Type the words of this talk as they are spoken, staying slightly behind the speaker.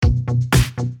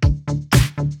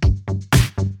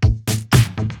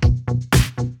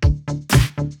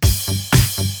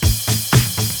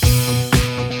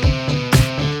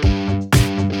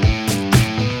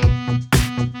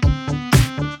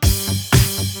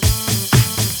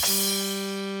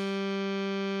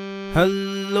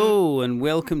Hello and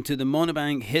welcome to the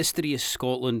Monabank History of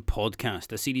Scotland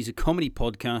podcast, a series of comedy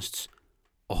podcasts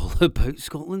all about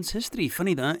Scotland's history.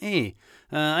 Funny that, eh?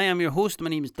 I am your host. My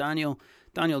name is Daniel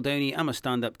Downey. I'm a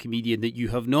stand-up comedian that you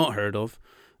have not heard of,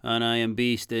 and I am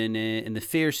based in the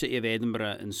fair city of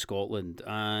Edinburgh in Scotland.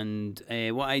 And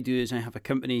what I do is I have a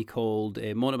company called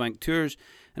Monabank Tours,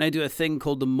 and I do a thing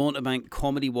called the Monabank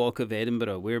Comedy Walk of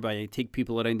Edinburgh, whereby I take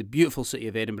people around the beautiful city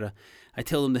of Edinburgh. I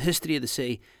tell them the history of the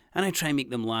city, and I try and make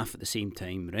them laugh at the same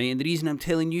time, right? And the reason I'm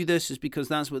telling you this is because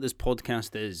that's what this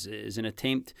podcast is an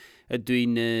attempt at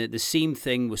doing the same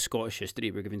thing with Scottish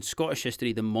history. We're giving Scottish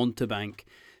history the Montebank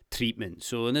treatment.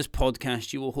 So in this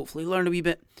podcast, you will hopefully learn a wee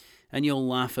bit, and you'll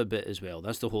laugh a bit as well.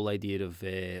 That's the whole idea of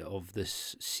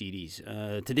this series.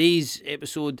 Today's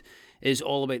episode is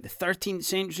all about the 13th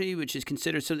century, which is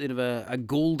considered something of a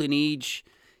golden age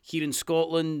here in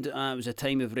Scotland. It was a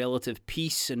time of relative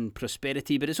peace and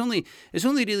prosperity, but it's only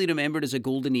really remembered as a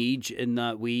golden age in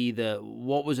that way that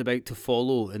what was about to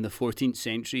follow in the 14th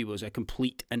century was a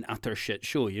complete and utter shit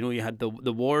show. You know, you had the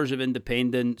wars of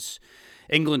independence,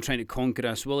 England trying to conquer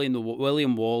us,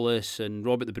 William Wallace and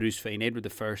Robert the Bruce Fine, Edward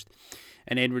I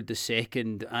and Edward II.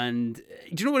 And do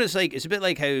you know what it's like? It's a bit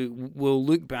like how we'll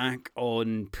look back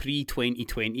on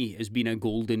pre-2020 as being a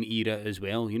golden era as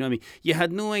well. You know what I mean? You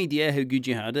had no idea how good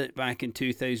you had it back in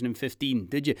 2015,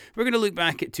 did you? We're going to look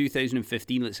back at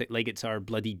 2015 like it's our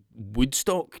bloody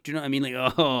Woodstock. Do you know what I mean?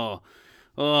 Like,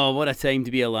 Oh, what a time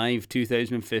to be alive,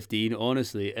 2015.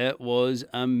 Honestly, it was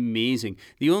amazing.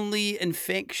 The only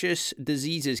infectious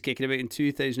diseases kicking about in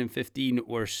 2015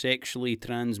 were sexually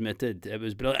transmitted. It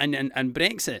was brilliant. And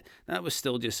Brexit, that was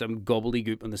still just some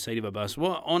gobbledygook on the side of a bus.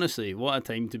 Honestly, what a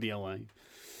time to be alive.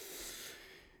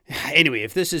 Anyway,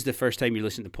 if this is the first time you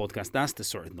listen to the podcast, that's the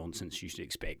sort of nonsense you should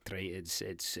expect, right?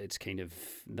 It's kind of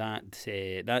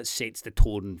that sets the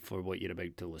tone for what you're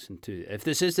about to listen to. If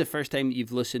this is the first time that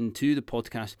you've listened to the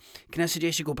podcast, can I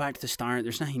suggest you go back to the start?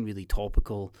 There's nothing really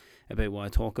topical about what I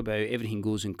talk about. Everything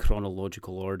goes in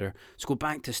chronological order. So go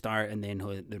back to start, and then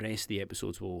the rest of the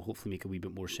episodes will hopefully make a wee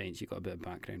bit more sense. You've got a bit of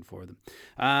background for them.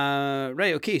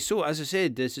 Right, okay, so as I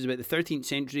said, this is about the 13th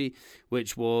century,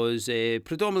 which was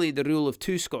predominantly the rule of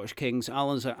two Scottish kings,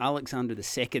 Alexander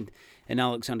II and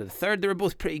Alexander III. They were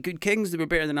both pretty good kings. They were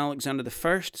better than Alexander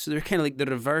I, so they're kind of like the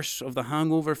reverse of the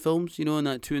Hangover films, you know, and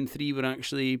that 2 and 3 were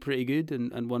actually pretty good,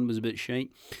 and 1 was a bit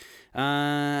shite. So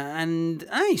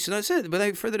that's it.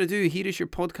 Without further ado, here is your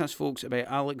podcast, folks, about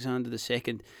Alexander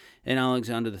II and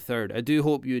Alexander III. I do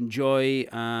hope you enjoy,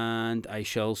 and I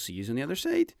shall see you on the other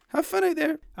side. Have fun out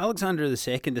there. Alexander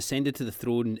II ascended to the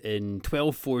throne in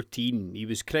 1214. He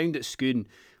was crowned at Scone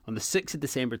on the 6th of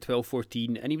December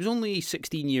 1214, and he was only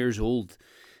 16 years old.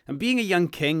 And being a young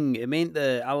king, it meant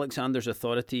that Alexander's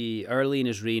authority early in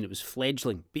his reign, it was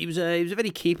fledgling. But he was a very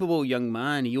capable young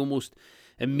man. He almost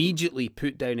immediately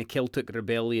put down a Celtic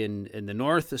rebellion in the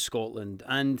north of Scotland,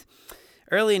 and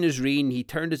early in his reign he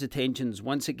turned his attentions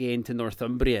once again to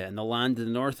Northumbria and the land in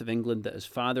the north of England that his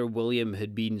father William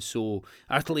had been so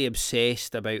utterly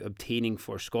obsessed about obtaining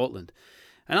for Scotland.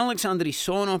 And Alexander, he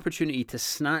saw an opportunity to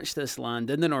snatch this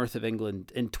land in the north of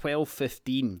England in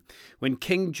 1215, when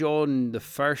King John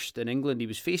I in England, he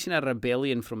was facing a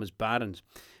rebellion from his barons.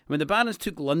 When the barons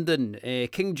took London,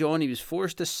 King John, he was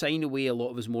forced to sign away a lot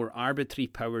of his more arbitrary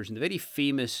powers in the very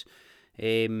famous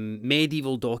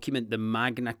medieval document, the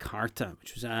Magna Carta,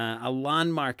 which was a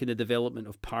landmark in the development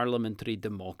of parliamentary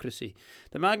democracy.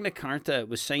 The Magna Carta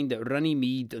was signed at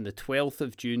Runnymede on the 15th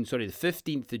of June,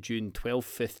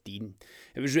 1215.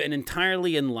 It was written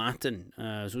entirely in Latin,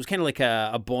 so it was kind of like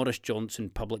a Boris Johnson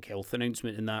public health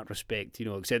announcement in that respect, you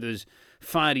know, except it was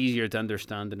far easier to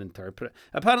understand and interpret.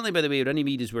 Apparently, by the way,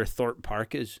 Runnymede is where Thorpe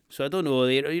Park is, so I don't know,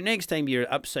 next time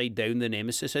you're upside down the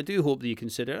Nemesis, I do hope that you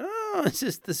consider, is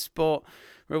this the spot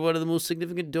where one of the most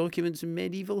significant documents in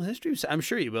medieval history? I'm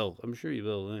sure you will.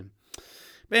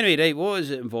 But anyway, right, what was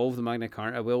it involved, the Magna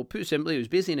Carta? Well, put simply, it was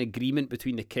basically an agreement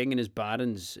between the king and his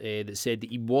barons that said that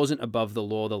he wasn't above the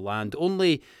law of the land.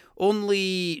 Only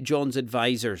John's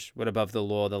advisors were above the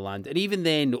law of the land. And even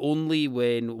then, only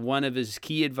when one of his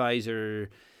key advisors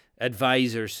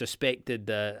suspected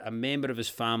that a member of his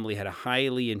family had a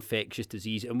highly infectious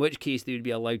disease, in which case they would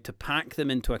be allowed to pack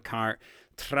them into a cart,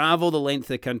 travel the length of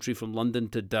the country from London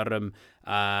to Durham,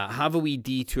 have a wee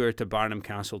detour to Barnum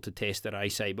Castle to test their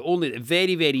eyesight, but only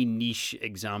very, very niche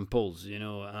examples, you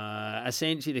know.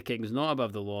 Essentially, the king's not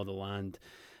above the law of the land.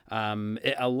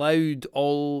 It allowed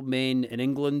all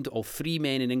free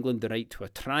men in England, the right to a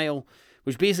trial,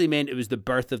 which basically meant it was the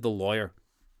birth of the lawyer.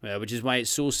 which is why it's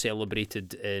so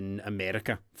celebrated in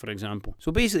America, for example.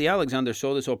 So basically, Alexander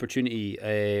saw this opportunity,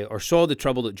 or saw the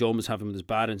trouble that John was having with his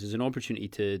barons as an opportunity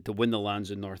to win the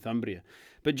lands in Northumbria.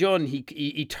 But John,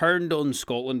 he turned on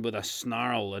Scotland with a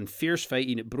snarl, and fierce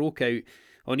fighting. It broke out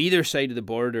on either side of the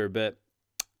border, but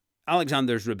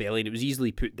Alexander's rebellion, it was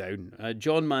easily put down.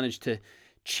 John managed to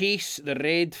chase the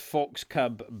red fox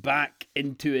cub back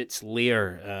into its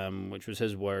lair, which was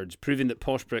his words, proving that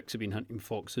posh pricks had been hunting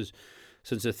foxes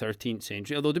since the 13th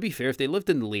century. Although, to be fair, if they lived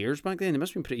in lairs back then, they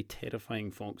must have been pretty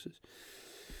terrifying foxes.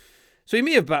 So he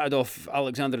may have batted off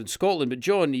Alexander in Scotland, but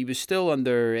John, he was still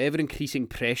under ever-increasing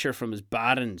pressure from his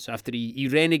barons after he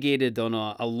renegaded on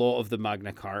a lot of the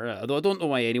Magna Carta. Although I don't know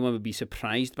why anyone would be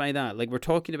surprised by that. Like, we're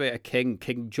talking about a king,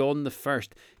 King John I,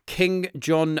 King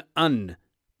John Un,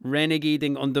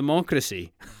 renegading on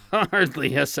democracy.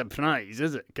 Hardly a surprise,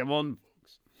 is it? Come on,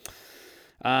 folks.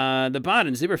 The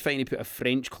barons, they were fighting to put a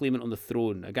French claimant on the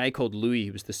throne, a guy called Louis,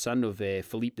 who was the son of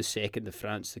Philippe II of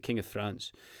France, the King of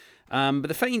France. But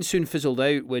the fighting soon fizzled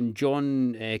out when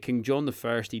King John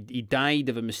I, he died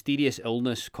of a mysterious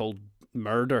illness called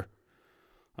murder.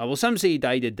 Well, some say he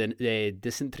died of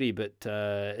dysentery, but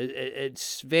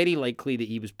it's very likely that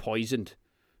he was poisoned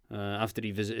after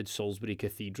he visited Salisbury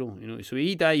Cathedral. So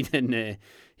he died in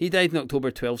October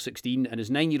 1216, and his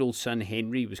 9-year-old son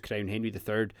Henry was crowned Henry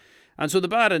III. And so the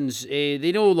barons,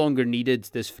 they no longer needed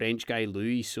this French guy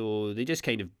Louis, so they just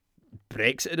kind of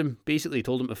Brexited him, basically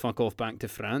told him to fuck off back to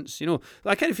France.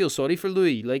 I kind of feel sorry for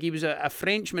Louis. Like, he was a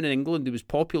Frenchman in England who was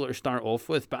popular to start off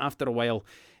with, but after a while,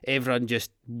 everyone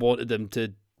just wanted him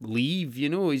to leave. He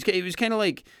was kind of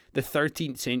like the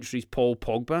 13th century's Paul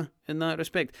Pogba in that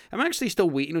respect. I'm actually still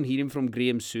waiting on hearing from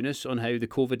Graham Souness on how the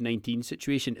COVID-19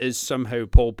 situation is somehow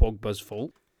Paul Pogba's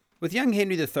fault. With young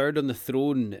Henry III on the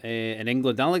throne in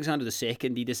England, Alexander II,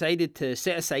 he decided to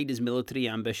set aside his military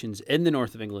ambitions in the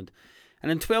north of England.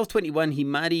 And in 1221, he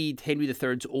married Henry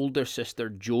III's older sister,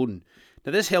 Joan.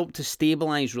 Now, this helped to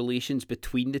stabilise relations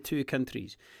between the two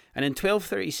countries. And in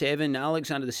 1237,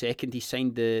 Alexander II, he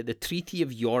signed the Treaty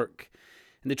of York.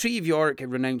 And the Treaty of York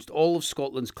renounced all of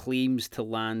Scotland's claims to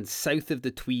land south of the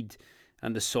Tweed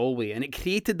and the Solway. And it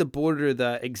created the border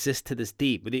that exists to this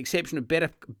day, with the exception of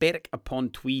Berwick upon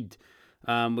Tweed,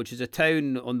 which is a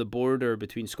town on the border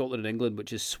between Scotland and England,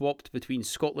 which is swapped between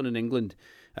Scotland and England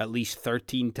at least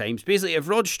 13 times. Basically, if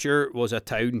Rod Stewart was a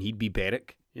town, he'd be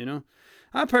Berwick,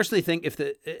 I personally think if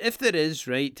there is,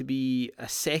 right, to be a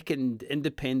second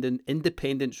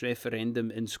independence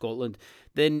referendum in Scotland,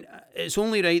 then it's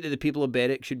only right that the people of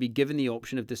Berwick should be given the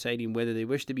option of deciding whether they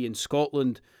wish to be in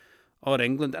Scotland or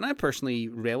England. And I personally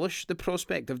relish the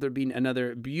prospect of there being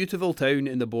another beautiful town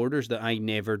in the borders that I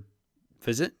never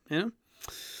visit,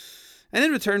 And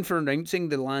in return for renouncing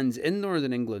the lands in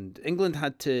northern England, England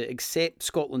had to accept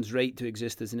Scotland's right to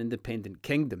exist as an independent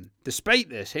kingdom. Despite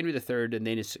this, Henry III and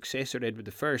then his successor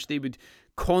Edward I, they would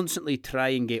constantly try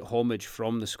and get homage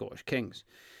from the Scottish kings.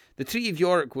 The Treaty of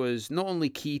York was not only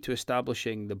key to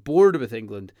establishing the border with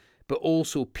England, but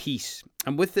also peace.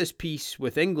 And with this peace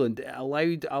with England, it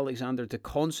allowed Alexander to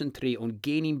concentrate on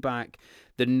gaining back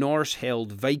the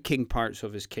Norse-held Viking parts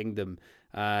of his kingdom,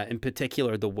 in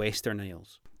particular the Western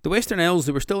Isles. The Western Isles,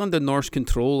 they were still under Norse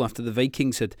control after the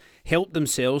Vikings had helped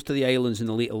themselves to the islands in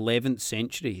the late 11th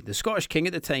century. The Scottish king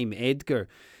at the time, Edgar,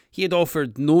 he had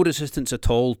offered no resistance at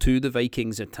all to the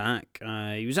Vikings' attack.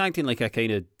 He was acting like a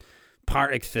kind of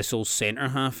Partick Thistle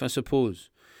centre-half, I suppose.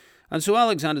 And so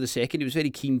Alexander II, he was very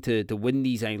keen to win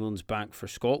these islands back for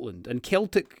Scotland. And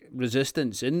Celtic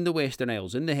resistance in the Western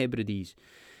Isles, in the Hebrides,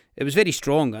 it was very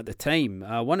strong at the time.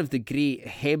 One of the great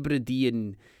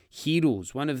Hebridean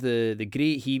heroes, one of the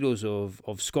great heroes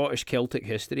of Scottish Celtic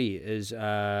history is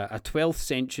a 12th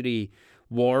century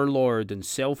warlord and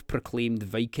self-proclaimed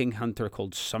Viking hunter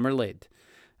called Somerled.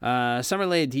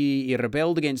 Somerled, he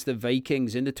rebelled against the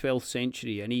Vikings in the 12th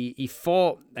century, and he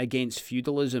fought against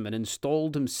feudalism and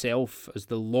installed himself as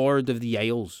the Lord of the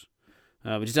Isles,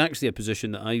 which is actually a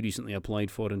position that I recently applied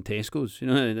for in Tesco's.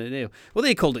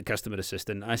 They called it customer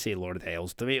assistant. I say Lord of the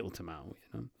Isles, tomato.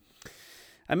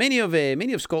 And many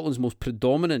of Scotland's most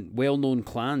predominant, well-known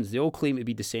clans, they all claim to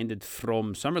be descended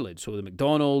from Somerled. So the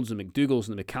MacDonalds, the MacDougals,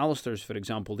 and the McAllisters, for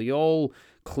example, they all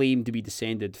claim to be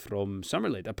descended from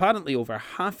Somerled. Apparently, over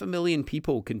 500,000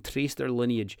 people can trace their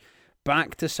lineage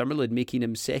back to Somerled, making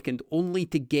him second only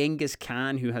to Genghis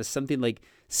Khan, who has something like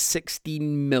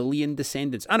 16 million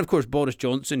descendants. And, of course, Boris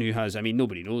Johnson, who has,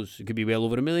 nobody knows. It could be well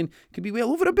over 1 million. It could be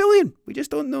well over 1 billion. We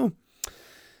just don't know.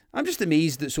 I'm just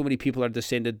amazed that so many people are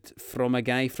descended from a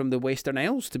guy from the Western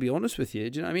Isles, to be honest with you.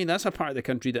 Do you know what I mean? That's a part of the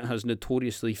country that has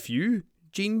notoriously few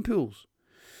gene pools.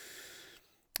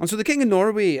 And so the King of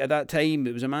Norway at that time,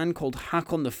 it was a man called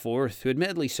Hakon IV, who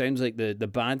admittedly sounds like the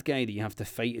bad guy that you have to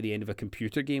fight at the end of a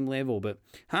computer game level. But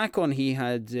Hakon, he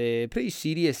had pretty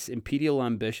serious imperial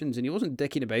ambitions, and he wasn't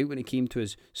dicking about when it came to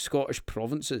his Scottish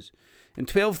provinces. In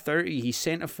 1230, he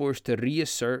sent a force to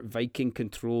reassert Viking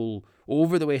control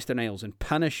over the Western Isles and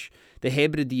punish the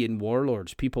Hebridean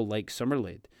warlords, people like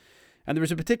Somerled. And there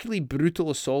was a particularly brutal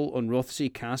assault on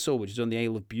Rothesay Castle, which is on the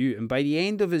Isle of Bute. And by the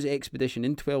end of his expedition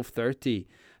in 1230,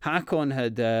 Hakon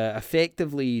had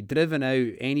effectively driven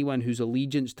out anyone whose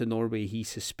allegiance to Norway he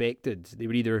suspected. They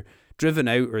were either driven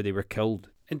out or they were killed.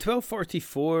 In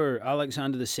 1244,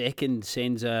 Alexander II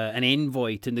sends an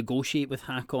envoy to negotiate with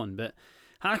Hakon, but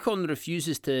Hakon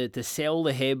refuses to sell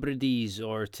the Hebrides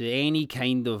or to any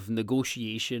kind of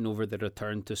negotiation over the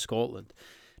return to Scotland.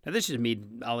 Now, this has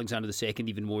made Alexander II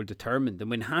even more determined,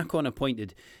 and when Hakon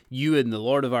appointed Ewan, the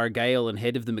Lord of Argyll and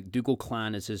head of the MacDougall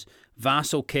clan, as his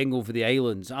vassal king over the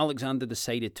islands, Alexander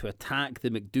decided to attack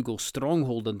the MacDougall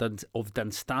stronghold of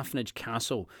Dunstafnage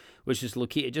Castle, which is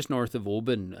located just north of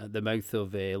Oban, at the mouth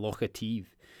of Loch Etive.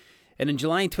 And in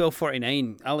July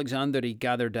 1249, Alexander he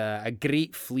gathered a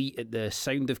great fleet at the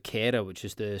Sound of Kerra, which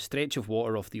is the stretch of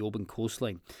water off the Oban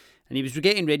coastline. And he was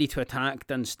getting ready to attack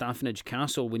Dunstafnage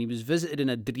Castle when he was visited in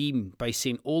a dream by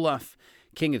St. Olaf,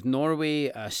 King of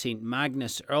Norway, St.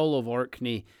 Magnus, Earl of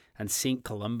Orkney, and St.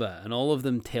 Columba. And all of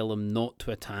them tell him not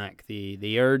to attack.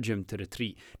 They urge him to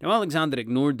retreat. Now, Alexander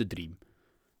ignored the dream,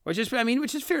 which is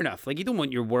fair enough. Like, you don't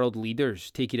want your world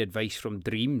leaders taking advice from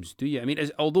dreams, do you? I mean,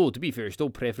 although, to be fair, it's still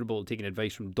preferable taking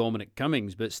advice from Dominic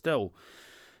Cummings, but still,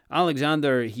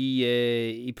 Alexander,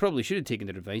 he probably should have taken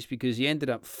their advice because he ended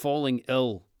up falling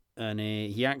ill, and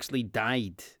he actually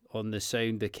died on the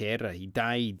Sound of Kerra. He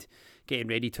died getting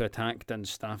ready to attack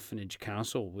Dunstafnage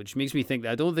Castle, which makes me think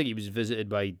that I don't think he was visited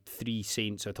by three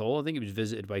saints at all. I think he was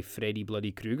visited by Freddy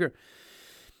Bloody Krueger.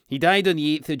 He died on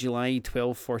the 8th of July,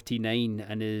 1249,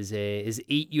 and his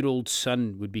 8-year-old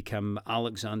son would become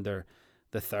Alexander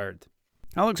III.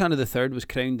 Alexander III was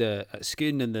crowned at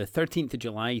Scone on the 13th of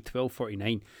July,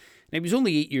 1249. And he was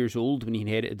only 8 years old when he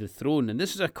inherited the throne, and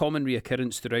this is a common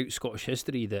reoccurrence throughout Scottish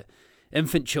history, that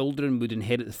infant children would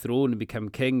inherit the throne and become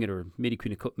king, or Mary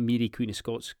Queen of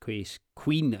Scots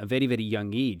queen at a very, very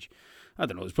young age. I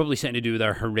don't know, it's probably something to do with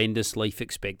our horrendous life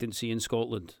expectancy in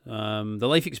Scotland. The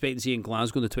life expectancy in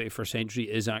Glasgow in the 21st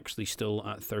century is actually still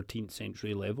at 13th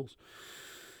century levels.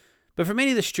 But for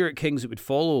many of the Stuart kings that would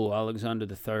follow Alexander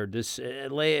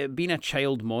III, being a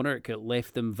child monarch, it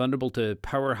left them vulnerable to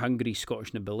power-hungry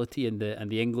Scottish nobility and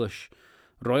the English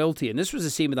royalty. And this was the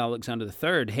same with Alexander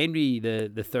III. Henry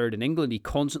III in England, he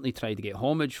constantly tried to get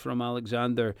homage from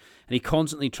Alexander, and he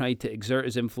constantly tried to exert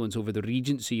his influence over the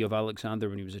regency of Alexander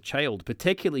when he was a child,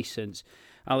 particularly since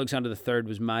Alexander III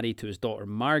was married to his daughter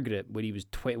Margaret when he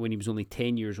was only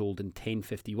 10 years old in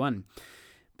 1051.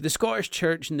 But the Scottish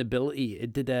Church and nobility,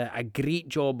 it did a great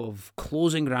job of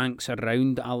closing ranks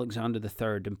around Alexander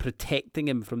III and protecting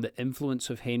him from the influence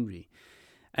of Henry.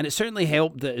 And it certainly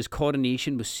helped that his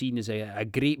coronation was seen as a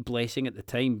great blessing at the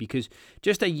time, because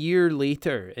just a year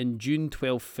later, in June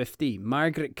 1250,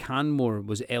 Margaret Canmore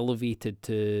was elevated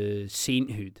to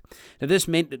sainthood. Now, this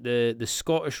meant that the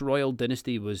Scottish royal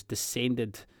dynasty was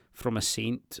descended from a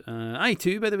saint. I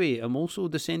too, by the way, am also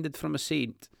descended from a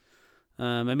saint.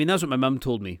 I mean, that's what my mum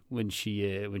told me when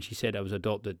she said I was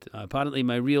adopted. Apparently,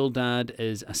 my real dad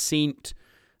is a saint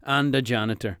and a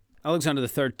janitor. Alexander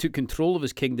III took control of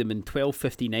his kingdom in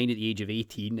 1259 at the age of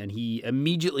 18, and he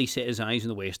immediately set his eyes on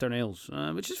the Western Isles,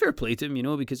 which is fair play to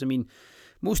him, because, I mean,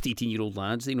 most 18-year-old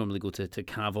lads, they normally go to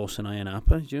Kavos and Ayia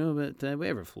Napa, but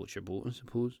whatever floats your boat, I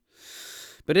suppose.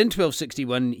 But in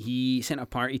 1261, he sent a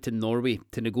party to Norway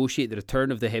to negotiate the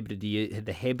return of the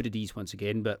Hebrides once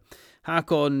again, but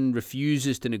Hakon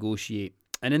refuses to negotiate.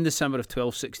 And in the summer of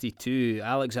 1262,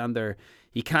 Alexander,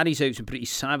 he carries out some pretty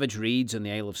savage raids on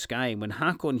the Isle of Skye. And when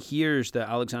Hakon hears that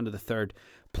Alexander III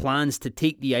plans to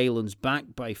take the islands back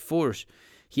by force,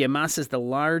 he amasses the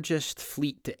largest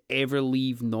fleet to ever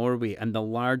leave Norway and the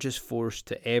largest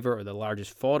the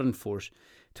largest foreign force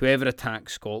to ever attack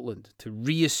Scotland, to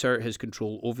reassert his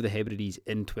control over the Hebrides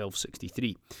in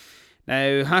 1263.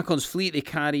 Now, Hakon's fleet, they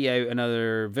carry out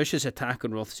another vicious attack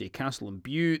on Rothesay Castle and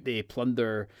Bute. They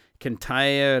plunder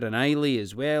Kintyre and Islay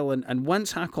as well. And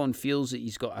once Hakon feels that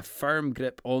he's got a firm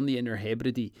grip on the Inner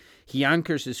Hebride, he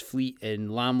anchors his fleet in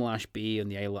Lamlash Bay on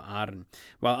the Isle of Arran,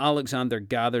 while Alexander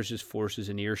gathers his forces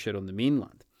in Ayrshire on the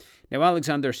mainland. Now,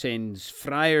 Alexander sends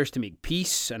friars to make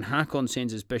peace, and Hakon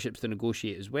sends his bishops to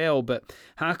negotiate as well. But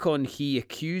Hakon, he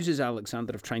accuses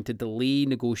Alexander of trying to delay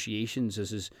negotiations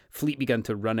as his fleet began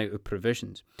to run out of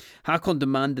provisions. Hakon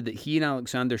demanded that he and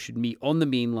Alexander should meet on the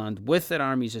mainland with their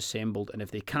armies assembled, and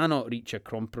if they cannot reach a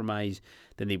compromise,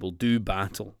 then they will do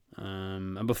battle.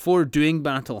 And before doing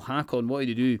battle, Hakon, what did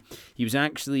he do? He would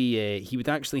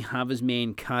actually have his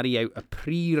men carry out a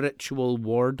pre-ritual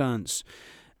war dance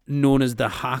known as the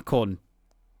Hakon.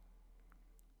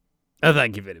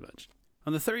 Thank you very much.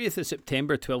 On the 30th of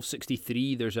September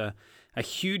 1263, there's a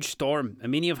huge storm,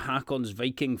 and many of Hakon's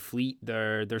Viking fleet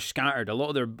they're scattered. A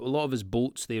lot of his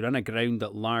boats, they run aground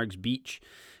at Largs Beach,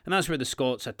 and that's where the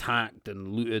Scots attacked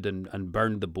and looted and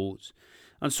burned the boats.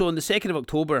 And so on the 2nd of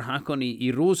October, Hakon,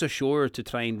 he rows ashore to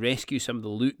try and rescue some of the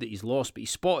loot that he's lost, but he's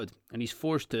spotted, and he's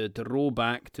forced to row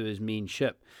back to his main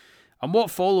ship. And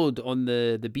what followed on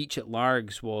the beach at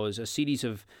Largs was a series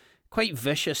of quite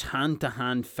vicious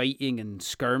hand-to-hand fighting and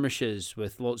skirmishes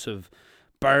with lots of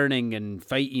burning and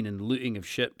fighting and looting of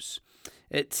ships.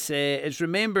 It's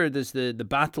remembered as the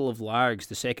Battle of Largs,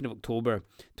 the 2nd of October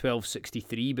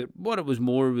 1263, but what it was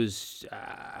more was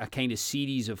a kind of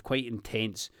series of quite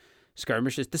intense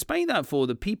skirmishes. Despite that, though,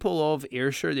 the people of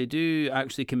Ayrshire, they do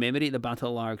actually commemorate the Battle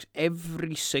of Largs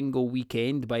every single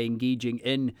weekend by engaging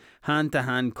in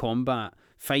hand-to-hand combat,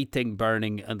 fighting,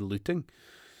 burning and looting.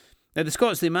 Now, the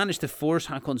Scots, they managed to force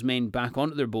Hakon's men back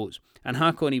onto their boats, and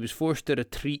Hakon, he was forced to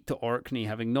retreat to Orkney,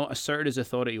 having not asserted his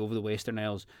authority over the Western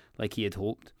Isles like he had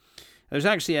hoped. There's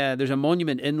actually a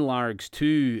monument in Largs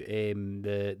to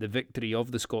the victory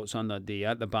of the Scots on that day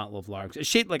at the Battle of Largs. It's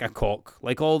shaped like a cock,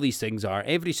 like all these things are.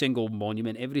 Every single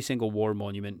monument, every single war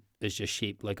monument is just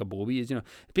shaped like a bobby.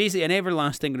 Basically an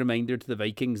everlasting reminder to the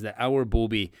Vikings that our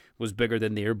bobby was bigger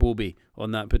than their bobby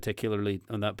on that particular day.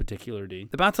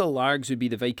 The Battle of Largs would be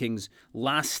the Vikings'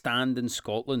 last stand in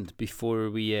Scotland before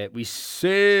we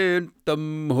sent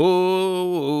them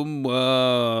homeward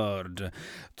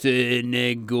to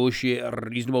negotiate a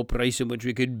reasonable price in which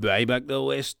we could buy back the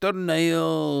Western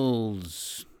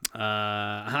Isles.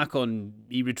 Hakon,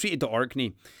 he retreated to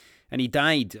Orkney, and he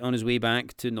died on his way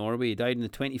back to Norway. He died on the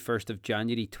 21st of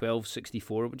January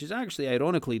 1264, which is actually,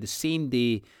 ironically, the same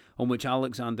day on which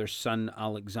Alexander's son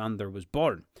Alexander was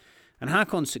born. And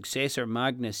Hakon's successor,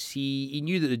 Magnus, he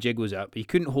knew that the jig was up. He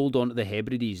couldn't hold on to the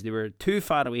Hebrides. They were too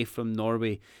far away from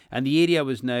Norway, and the area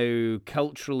was now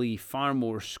culturally far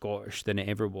more Scottish than it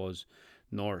ever was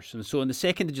Norse. And so on the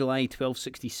 2nd of July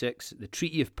 1266, the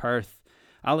Treaty of Perth,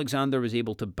 Alexander was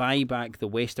able to buy back the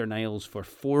Western Isles for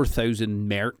 4,000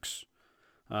 merks,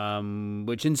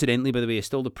 which incidentally, by the way, is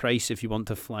still the price if you want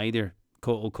to fly there.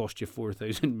 It'll cost you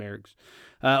 4,000 merks.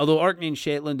 Although Orkney and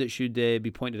Shetland, it should be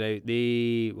pointed out,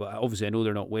 obviously I know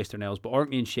they're not Western Isles, but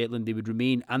Orkney and Shetland, they would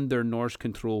remain under Norse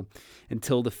control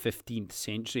until the 15th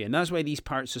century. And that's why these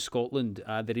parts of Scotland,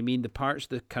 they remain the parts of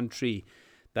the country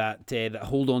that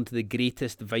hold on to the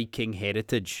greatest Viking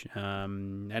heritage,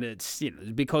 and it's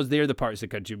because they're the parts of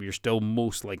the country where you're still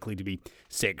most likely to be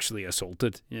sexually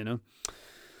assaulted.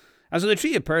 And so the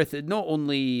Treaty of Perth, it not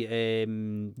only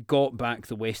got back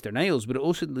the Western Isles, but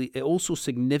it also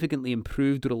significantly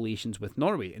improved relations with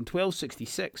Norway. In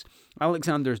 1266,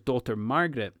 Alexander's daughter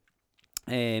Margaret,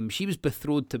 she was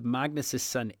betrothed to Magnus's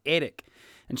son Eric,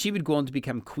 and she would go on to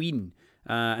become queen.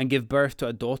 And give birth to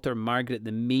a daughter, Margaret,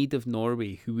 the Maid of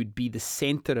Norway, who would be the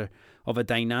centre of a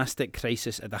dynastic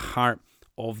crisis at the heart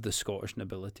of the Scottish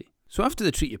nobility. So after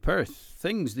the Treaty of Perth,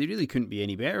 things, they really couldn't be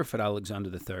any better for Alexander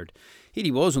III. Here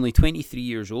he was, only 23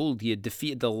 years old. He had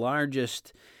defeated the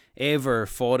largest ever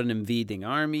foreign invading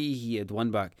army. He had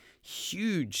won back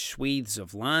huge swathes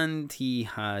of land. He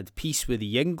had peace with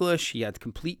the English. He had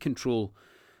complete control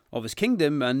of his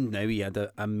kingdom, and now he had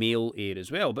a male heir as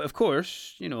well. But of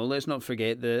course, let's not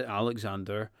forget that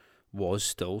Alexander was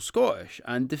still Scottish,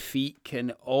 and defeat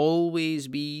can always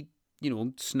be,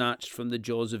 snatched from the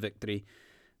jaws of victory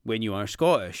when you are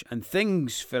Scottish. And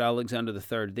things for Alexander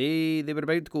III, they were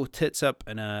about to go tits up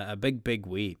in a big, big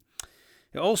way.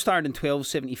 It all started in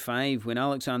 1275 when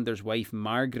Alexander's wife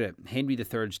Margaret, Henry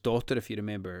III's daughter, if you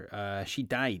remember, she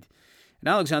died. And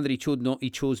Alexander, he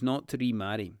chose not to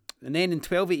remarry. And then in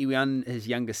 1281, his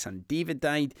youngest son David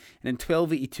died. And in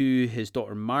 1282, his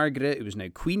daughter Margaret, who was now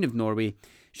Queen of Norway,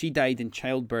 she died in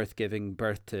childbirth, giving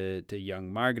birth to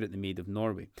young Margaret, the Maid of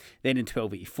Norway. Then in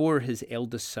 1284, his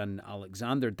eldest son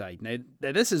Alexander died. Now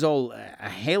this is all a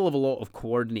hell of a lot of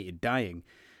coordinated dying.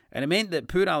 And it meant that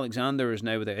poor Alexander is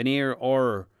now without an heir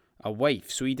or a wife,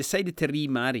 so he decided to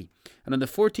remarry. And on the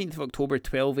 14th of October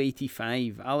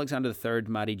 1285, Alexander III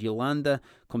married Yolande,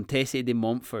 Comtesse de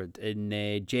Montfort in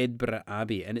Jedburgh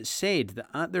Abbey. And it's said that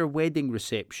at their wedding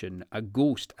reception, a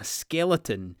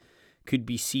skeleton, could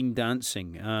be seen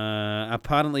dancing.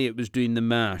 Apparently it was doing the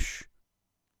mash.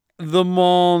 The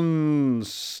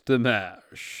Monster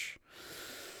Mash.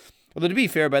 Although, to be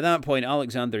fair, by that point,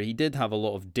 Alexander, he did have a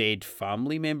lot of dead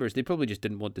family members. They probably just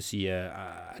didn't want to see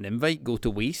an invite go to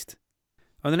waste.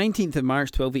 On the 19th of March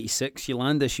 1286,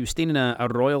 Yolande, she was staying in a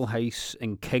royal house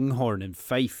in Kinghorn in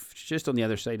Fife, just on the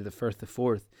other side of the Firth of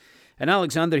Forth. And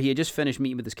Alexander, he had just finished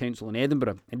meeting with his council in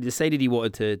Edinburgh, and he decided he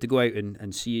wanted to go out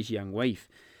and see his young wife.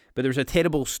 But there was a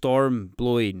terrible storm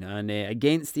blowing, and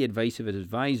against the advice of his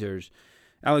advisors,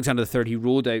 Alexander III, he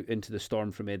rode out into the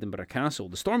storm from Edinburgh Castle.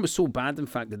 The storm was so bad, in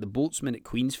fact, that the boatsman at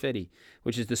Queensferry,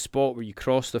 which is the spot where you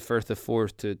cross the Firth of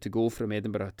Forth to go from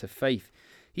Edinburgh to Fife,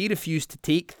 he refused to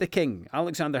take the king.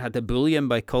 Alexander had to bully him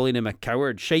by calling him a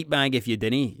coward. Shite bag if you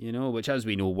didn't, which, as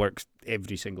we know, works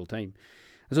every single time.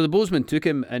 And so the boatsman took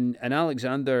him, and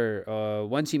Alexander,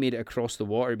 once he made it across the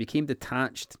water, became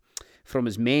detached from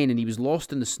his men, and he was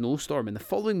lost in the snowstorm. And the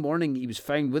following morning, he was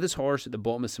found with his horse at the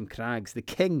bottom of some crags. The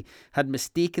king had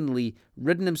mistakenly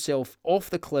ridden himself off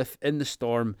the cliff in the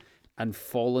storm and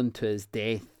fallen to his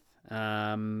death.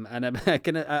 And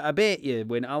I bet you,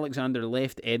 when Alexander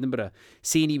left Edinburgh,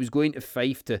 saying he was going to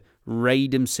Fife to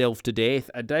ride himself to death,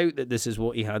 I doubt that this is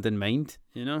what he had in mind.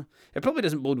 It probably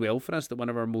doesn't bode well for us that one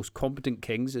of our most competent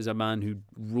kings is a man who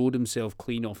rode himself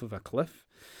clean off of a cliff.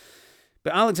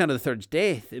 But Alexander III's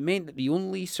death, it meant that the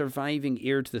only surviving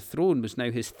heir to the throne was now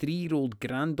his 3-year-old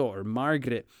granddaughter,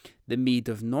 Margaret, the Maid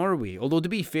of Norway. Although, to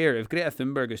be fair, if Greta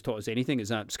Thunberg has taught us anything, it's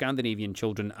that Scandinavian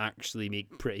children actually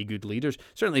make pretty good leaders.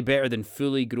 Certainly better than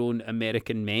fully grown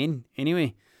American men,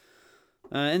 anyway.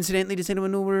 Incidentally, does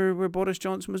anyone know where Boris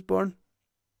Johnson was born?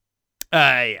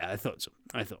 I thought so.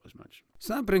 I thought as much.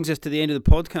 So that brings us to the end of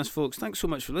the podcast, folks. Thanks so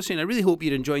much for listening. I really hope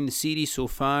you're enjoying the series so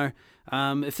far.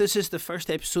 If this is the first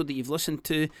episode that you've listened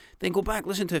to, then go back,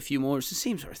 listen to a few more. It's the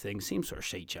same sort of thing, same sort of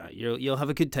shite chat. You'll have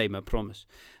a good time, I promise.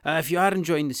 If you are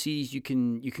enjoying the series, you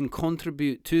can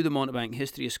contribute to the Montebank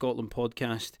History of Scotland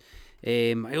podcast.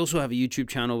 I also have a YouTube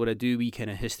channel where I do wee kind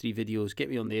of history videos. Get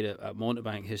me on there at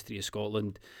Montebank History of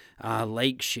Scotland.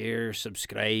 Like, share,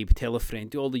 subscribe, tell a friend,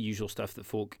 do all the usual stuff that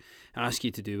folk ask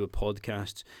you to do with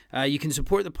podcasts. You can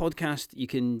support the podcast. You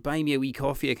can buy me a wee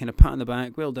coffee, a kind of pat on the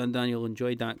back. Well done, Daniel.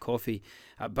 Enjoyed that coffee.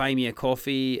 Buy me a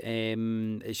coffee.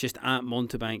 It's just at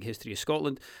Montebank History of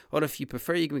Scotland. Or if you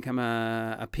prefer, you can become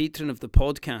a patron of the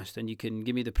podcast, and you can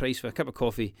give me the price for a cup of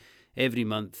coffee every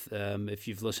month if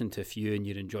you've listened to a few and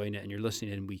you're enjoying it and you're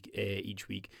listening in each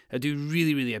week. I do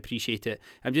really, really appreciate it.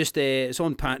 I'm just it's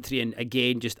on Patreon,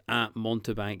 again, just at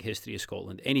Montebank History of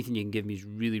Scotland. Anything you can give me is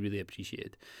really, really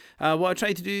appreciated. What I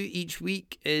try to do each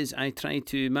week is I try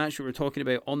to match what we're talking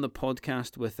about on the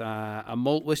podcast with a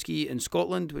malt whiskey in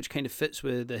Scotland, which kind of fits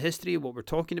with the history of what we're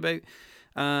talking about.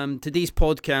 Today's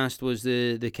podcast was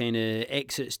the kind of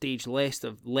exit stage left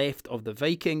of the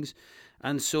Vikings.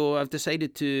 And so I've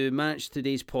decided to match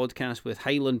today's podcast with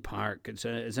Highland Park. It's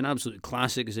an absolute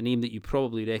classic. It's a name that you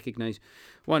probably recognise.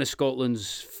 One of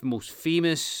Scotland's most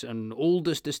famous and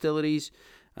oldest distilleries.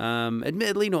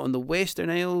 Admittedly, not in the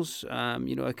Western Isles.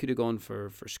 I could have gone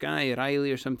for Skye or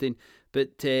Riley or something.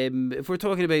 But if we're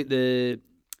talking about the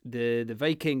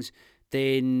Vikings,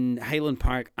 then Highland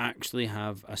Park actually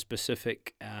have a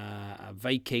specific a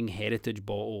Viking heritage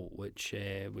bottle, which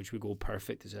would go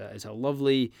perfect. It's a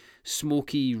lovely,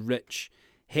 smoky, rich,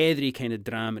 heathery kind of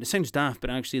dram. And it sounds daft, but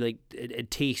actually, like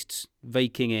it tastes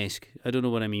Viking-esque. I don't know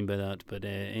what I mean by that, but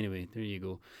anyway, there you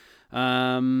go.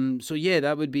 So yeah,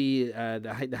 that would be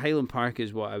the Highland Park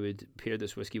is what I would pair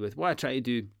this whiskey with. What I try to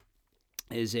do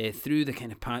is through the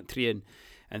kind of Patreon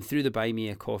and through the Buy Me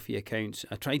a Coffee accounts,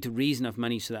 I try to raise enough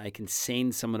money so that I can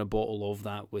send someone a bottle of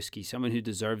that whiskey, someone who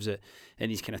deserves it in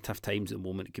these kind of tough times at the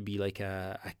moment. It could be like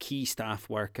a key staff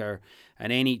worker,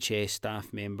 an NHS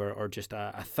staff member, or just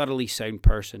a thoroughly sound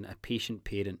person, a patient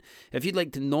parent. If you'd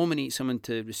like to nominate someone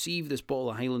to receive this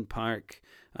bottle of Highland Park,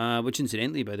 which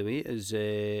incidentally, by the way, is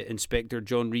Inspector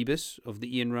John Rebus of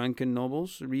the Ian Rankin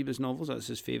novels, that's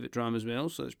his favourite drama as well,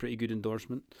 so that's a pretty good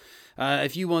endorsement.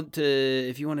 If you want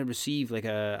to receive like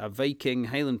a Viking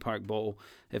Highland Park bottle,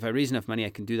 if I raise enough money, I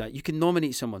can do that. You can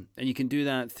nominate someone, and you can do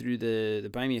that through the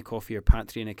Buy Me a Coffee or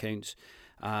Patreon accounts,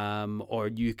 or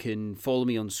you can follow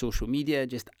me on social media,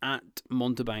 just at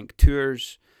Montebank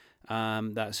Tours.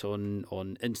 That's on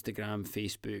Instagram,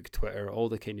 Facebook, Twitter, all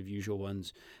the kind of usual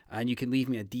ones. And you can leave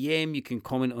me a DM, you can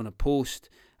comment on a post,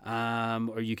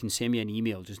 or you can send me an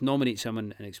email. Just nominate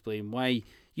someone and explain why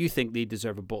you think they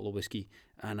deserve a bottle of whiskey,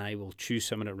 and I will choose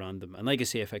someone at random. And like I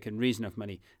say, if I can raise enough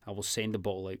money, I will send the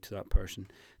bottle out to that person.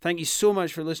 Thank you so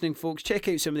much for listening, folks. Check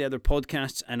out some of the other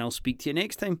podcasts, and I'll speak to you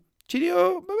next time.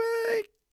 Cheerio! Bye-bye!